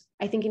 because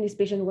I think in this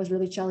patient it was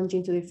really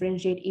challenging to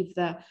differentiate if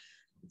the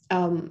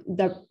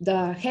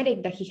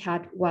headache that he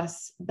had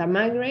was the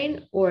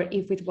migraine, or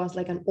if it was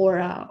like an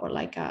aura or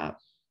like a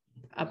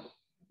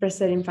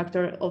preceding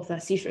factor of the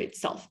seizure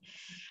itself.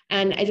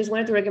 And I just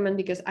wanted to recommend,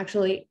 because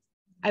actually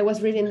I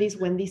was reading this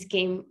when this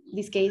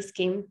case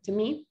came to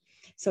me,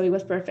 so it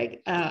was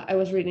perfect. I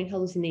was reading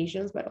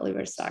Hallucinations by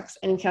Oliver Sacks,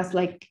 and it has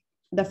like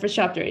the first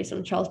chapter is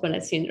on Charles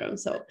Bonnet syndrome,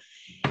 so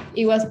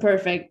it was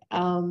perfect.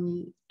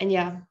 And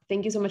yeah,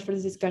 thank you so much for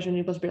this discussion.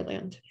 It was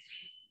brilliant.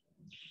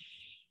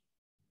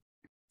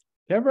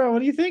 Deborah, what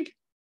do you think?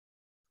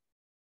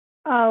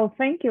 Oh,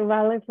 thank you,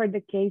 Vale, for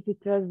the case. It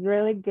was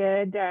really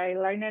good. I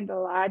learned a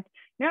lot.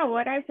 No,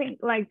 what I think,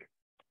 like,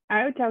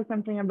 I'll tell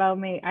something about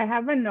me. I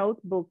have a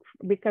notebook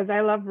because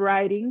I love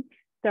writing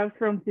stuff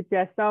from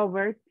CPS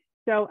solvers.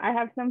 So I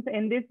have something,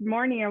 and this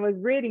morning I was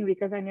reading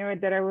because I knew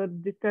that I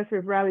would discuss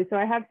with Riley. So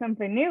I have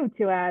something new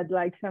to add,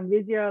 like some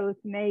visual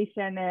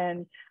hallucination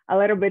and a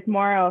little bit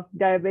more of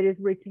diabetes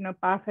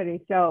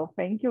retinopathy. So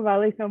thank you,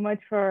 Vale, so much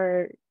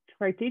for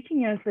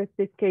teaching us with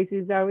this case.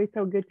 It's always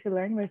so good to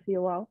learn with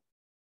you all.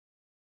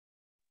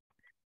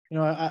 You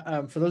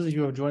know, for those of you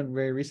who have joined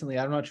very recently,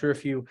 I'm not sure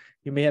if you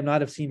may have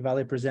not have seen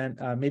Vale present.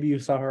 Maybe you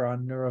saw her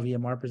on Neuro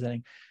VMR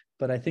presenting,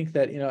 but I think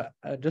that, you know,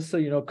 just so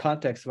you know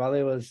context,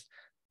 Vale was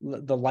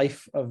the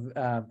life of,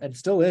 and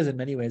still is in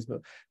many ways,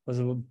 but was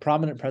a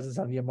prominent presence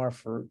on VMR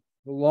for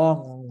a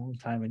long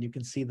time. And you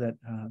can see that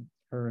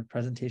her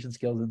presentation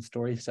skills and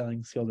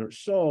storytelling skills are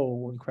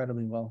so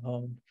incredibly well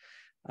honed.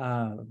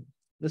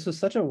 This was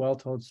such a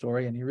well-told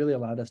story, and he really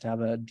allowed us to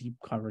have a deep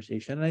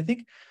conversation. And I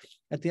think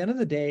at the end of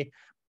the day,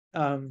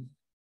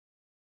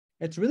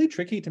 it's really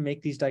tricky to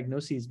make these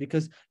diagnoses,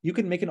 because you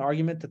can make an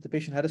argument that the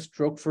patient had a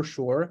stroke for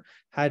sure,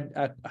 had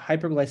a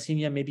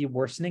hyperglycemia maybe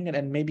worsening,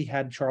 and maybe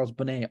had Charles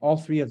Bonnet, all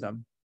three of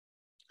them.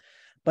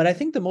 But I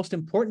think the most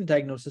important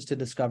diagnosis to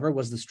discover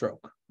was the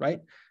stroke, right?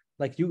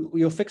 Like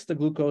you'll fix the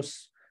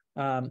glucose,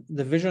 the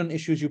vision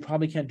issues you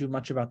probably can't do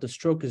much about. The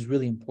stroke is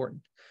really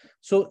important.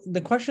 So the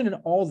question in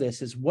all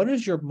this is, what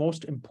is your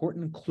most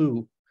important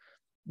clue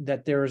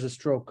that there is a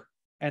stroke?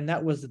 And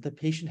that was that the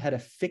patient had a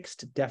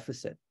fixed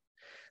deficit.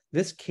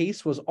 This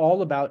case was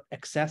all about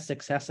excess, and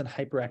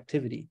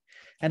hyperactivity.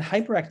 And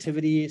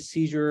hyperactivity,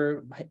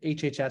 seizure,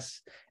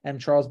 HHS,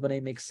 and Charles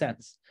Bonnet makes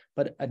sense.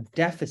 But a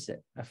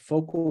deficit, a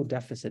focal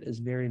deficit, is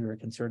very, very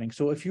concerning.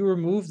 So if you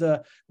remove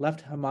the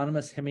left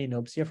homonymous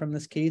hemianopsia from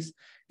this case,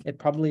 it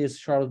probably is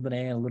Charles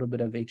Bonnet and a little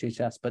bit of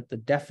HHS, but the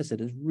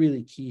deficit is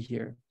really key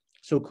here.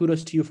 So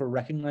kudos to you for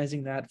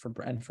recognizing that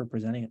and for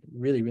presenting it. It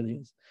really, really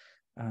is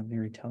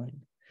very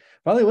telling.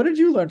 Vale, what did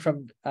you learn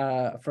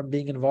from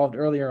being involved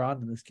earlier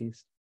on in this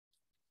case?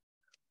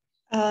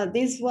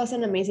 This was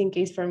an amazing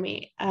case for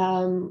me,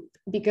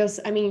 because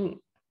I mean,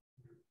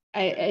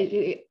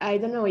 I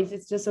don't know,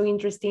 it's just so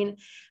interesting.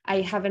 I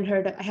hadn't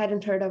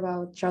heard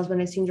about Charles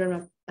Bonnet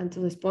syndrome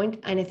until this point,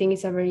 and I think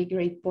it's a very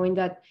great point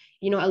that,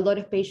 you know, a lot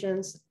of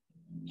patients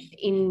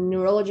in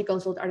neurology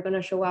consult are going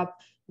to show up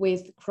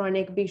with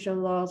chronic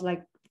vision loss,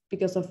 like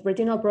because of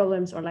retinal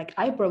problems or like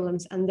eye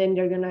problems, and then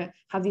they're going to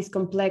have these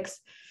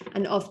complex,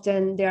 and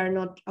often they are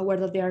not aware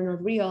that they are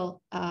not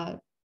real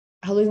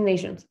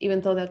hallucinations,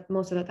 even though that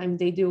most of the time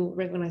they do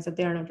recognize that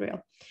they are not real.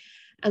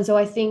 And so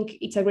I think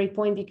it's a great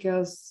point,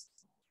 because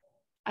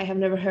I have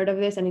never heard of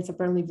this, and it's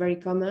apparently very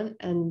common,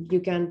 and you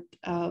can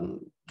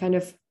kind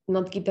of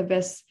not give the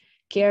best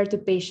care to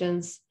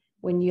patients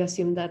when you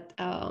assume that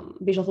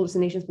visual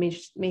hallucinations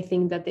may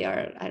think that they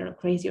are, I don't know,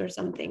 crazy or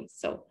something.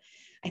 So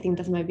I think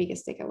that's my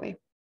biggest takeaway.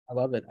 I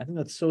love it. I think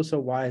that's so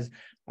wise.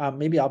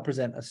 Maybe I'll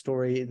present a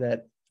story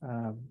that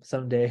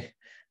someday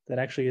that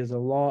actually is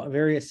a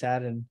very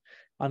sad and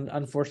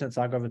unfortunate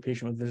saga of a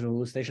patient with visual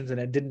hallucinations, and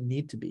it didn't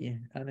need to be.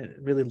 And it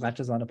really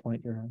latches on a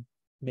point you're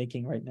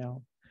making right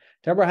now.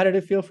 Deborah, how did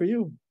it feel for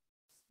you?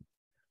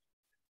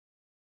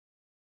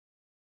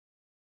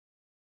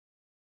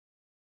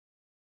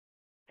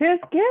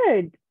 Feels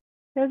good.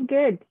 Feels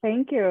good.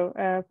 Thank you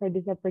for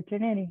this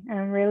opportunity.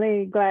 I'm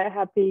really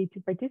happy to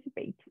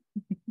participate.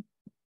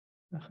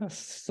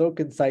 So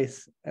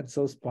concise and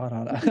so spot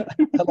on. I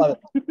love it.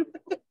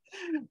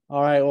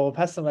 All right, well, we'll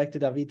pass the mic to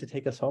David to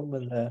take us home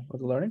with the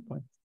learning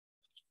points.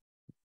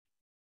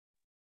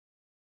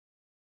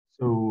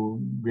 So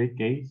great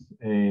case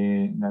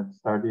that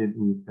started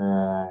with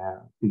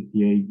a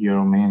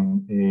 58-year-old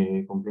man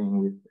complaining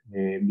with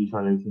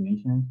visual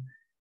hallucinations.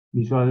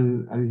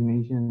 Visual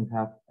hallucinations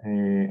have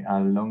a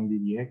long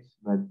DDX,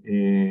 but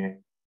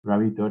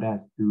Rabih taught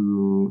us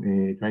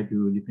to try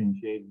to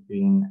differentiate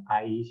between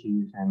eye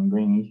issues and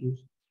brain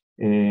issues.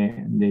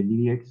 The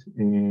DDX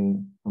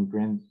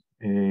comprehends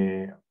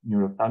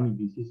neuro-ophthalmic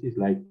diseases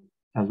like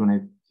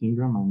Charles-Bonnet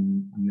syndrome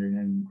and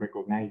the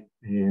recognized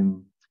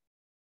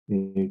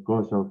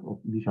cause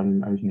of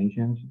visual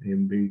hallucinations,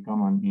 very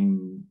common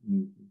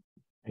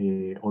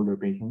in older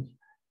patients.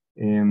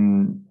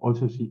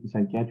 Also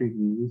psychiatric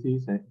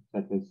diseases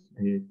such as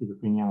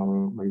schizophrenia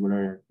or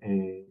bipolar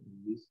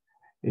disease.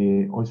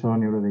 Also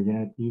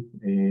neurodegenerative,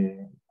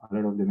 a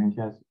lot of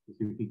dementias,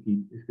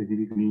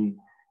 specifically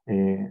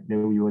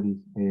Lewy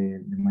bodies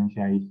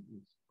dementia is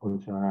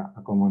also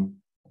a common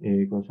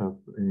cause of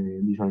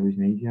visual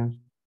hallucinations.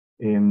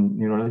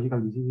 Neurological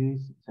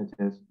diseases such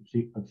as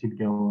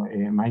occipital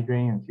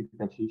migraine,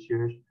 occipital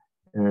seizures,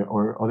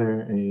 or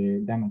other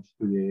damage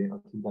to the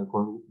occipital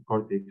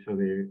cortex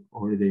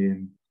or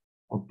the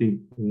optic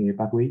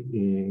pathway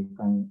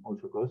can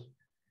also cause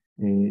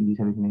these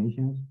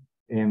hallucinations.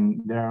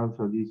 And there are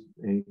also these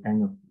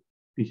kind of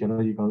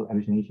physiological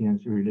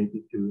hallucinations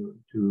related to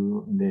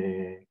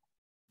the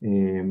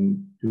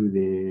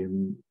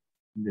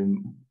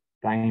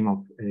time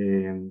of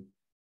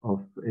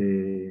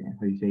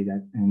how you say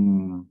that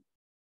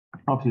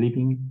of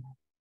sleeping,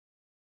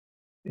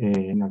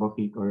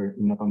 hypnagogic or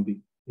hypnagogic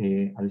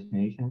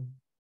hallucinations.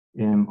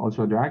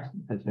 Also drugs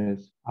such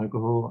as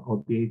alcohol,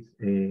 opiates.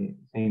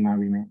 Same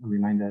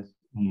remind us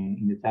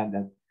in the chat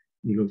that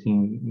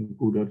digoxin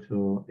could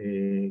also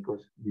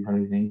cause these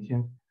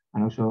hallucinations,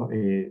 and also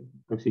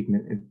toxic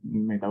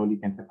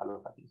metabolic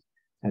encephalopathies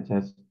such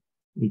as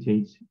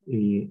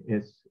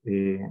HHS.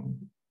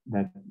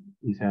 That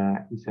is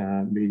a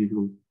very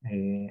difficult,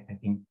 I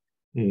think,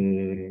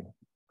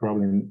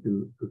 problem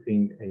to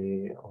think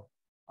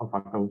of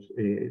a cause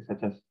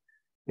such as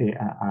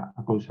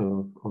a cause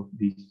of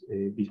this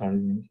visual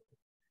hallucination.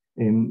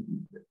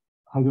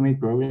 How to make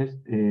progress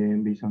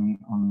based on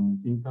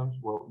symptoms?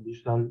 Well,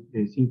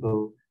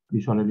 simple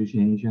visual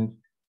hallucinations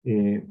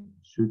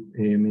should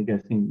make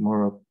us think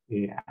more of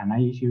an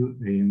eye issue.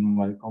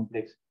 Meanwhile,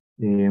 complex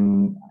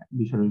visual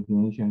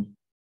hallucinations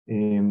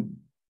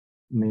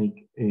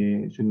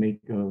should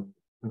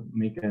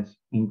make us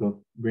think of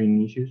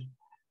brain issues.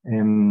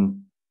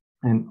 And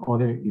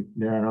if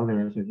there are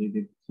other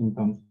associated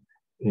symptoms,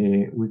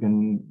 we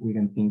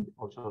can think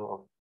also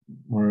of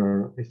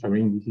more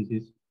extrabrain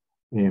diseases.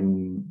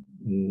 In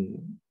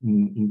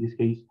this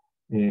case,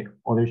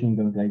 other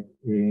symptoms like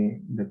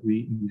that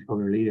we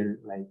discover later,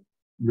 like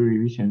blurry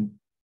vision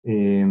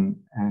and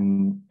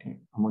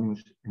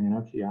homonymous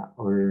anorexia,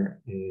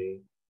 or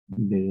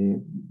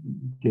the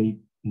gait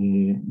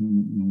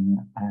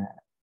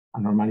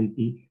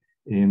abnormality,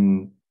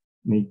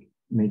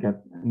 make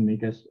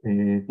us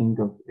think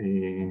of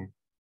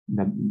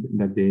that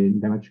the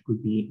damage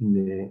could be in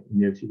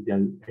the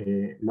occipital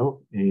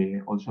lobe,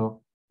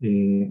 also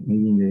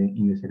maybe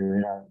in the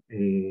cerebral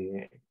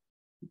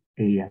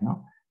area,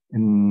 no?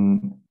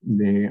 And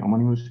the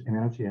homonymous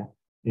anorexia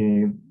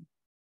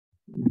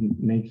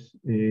makes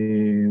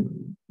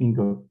think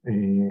of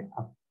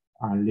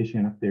a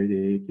lesion after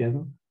the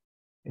chiasm.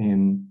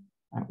 And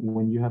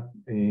when you have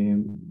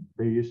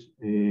various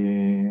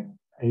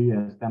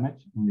areas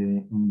damaged in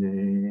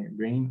the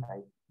brain,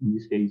 like in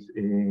this case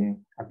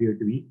appear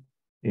to be,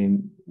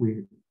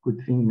 we could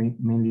think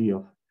mainly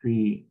of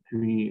three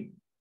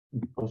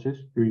causes,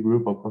 three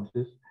group of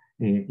causes: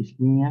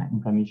 ischemia,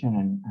 inflammation,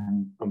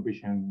 and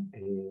compression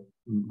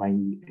by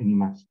any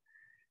mass.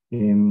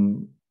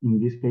 In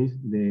this case,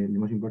 the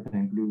most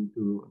important clue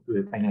to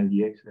the final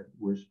DX that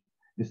was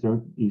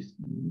disturbed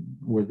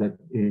was that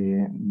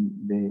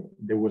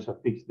there was a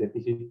fixed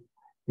deficit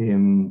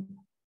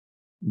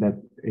that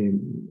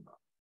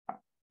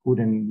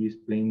couldn't be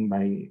explained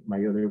by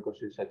other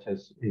causes such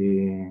as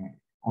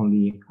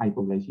only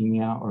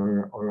hypoglycemia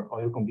or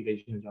other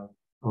complications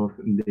of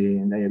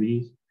the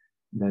diabetes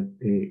that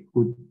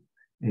could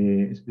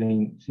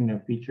explain similar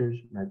features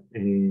that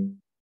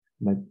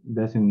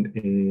doesn't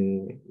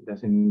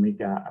make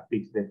a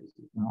fixed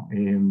deficit. No?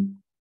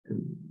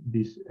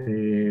 This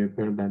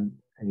felt that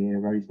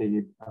Rabih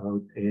stated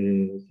about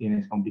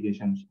CNS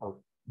complications of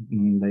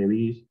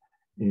diabetes,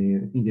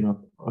 thinking of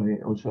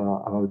also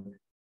about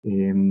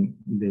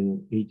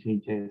the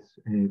HHS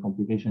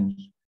complications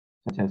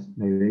such as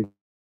diabetic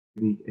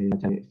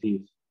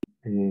disease.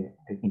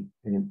 I think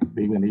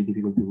very good and very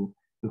difficult to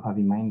have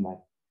in mind,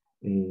 but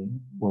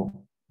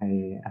well,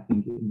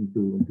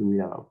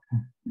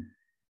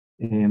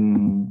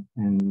 And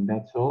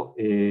that's all.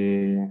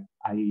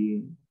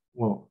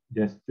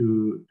 Just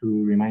to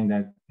remind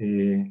that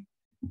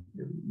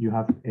you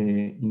have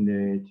in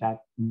the chat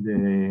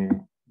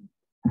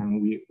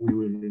and we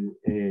will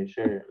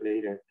share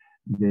later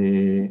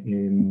the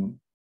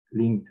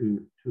link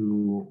to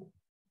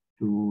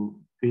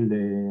fill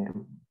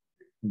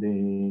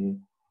the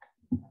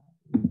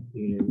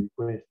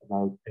request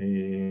about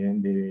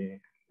the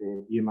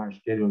VMR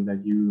schedule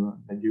that you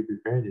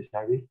prepared, the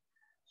service.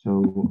 So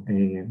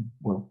we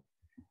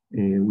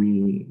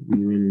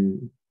will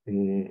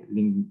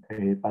link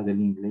pass the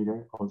link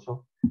later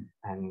also,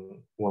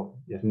 and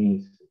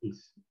Jasmine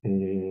is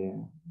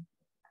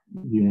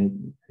unit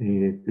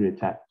to the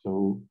chat.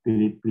 So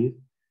fill it, please,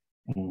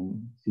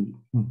 and see.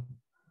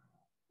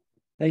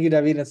 Thank you,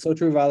 David. It's so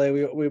true,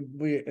 Vale. We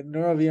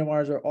neuro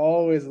VMRs are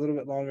always a little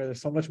bit longer.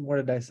 There's so much more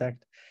to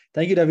dissect.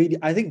 Thank you, David.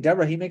 I think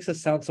Deborah, he makes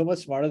us sound so much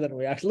smarter than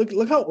we actually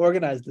look how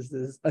organized this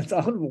is. It's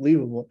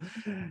unbelievable.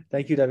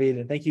 Thank you, David,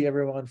 and thank you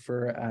everyone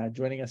for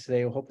joining us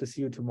today. We hope to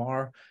see you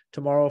tomorrow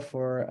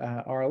for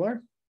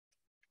RLR.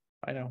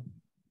 Bye now.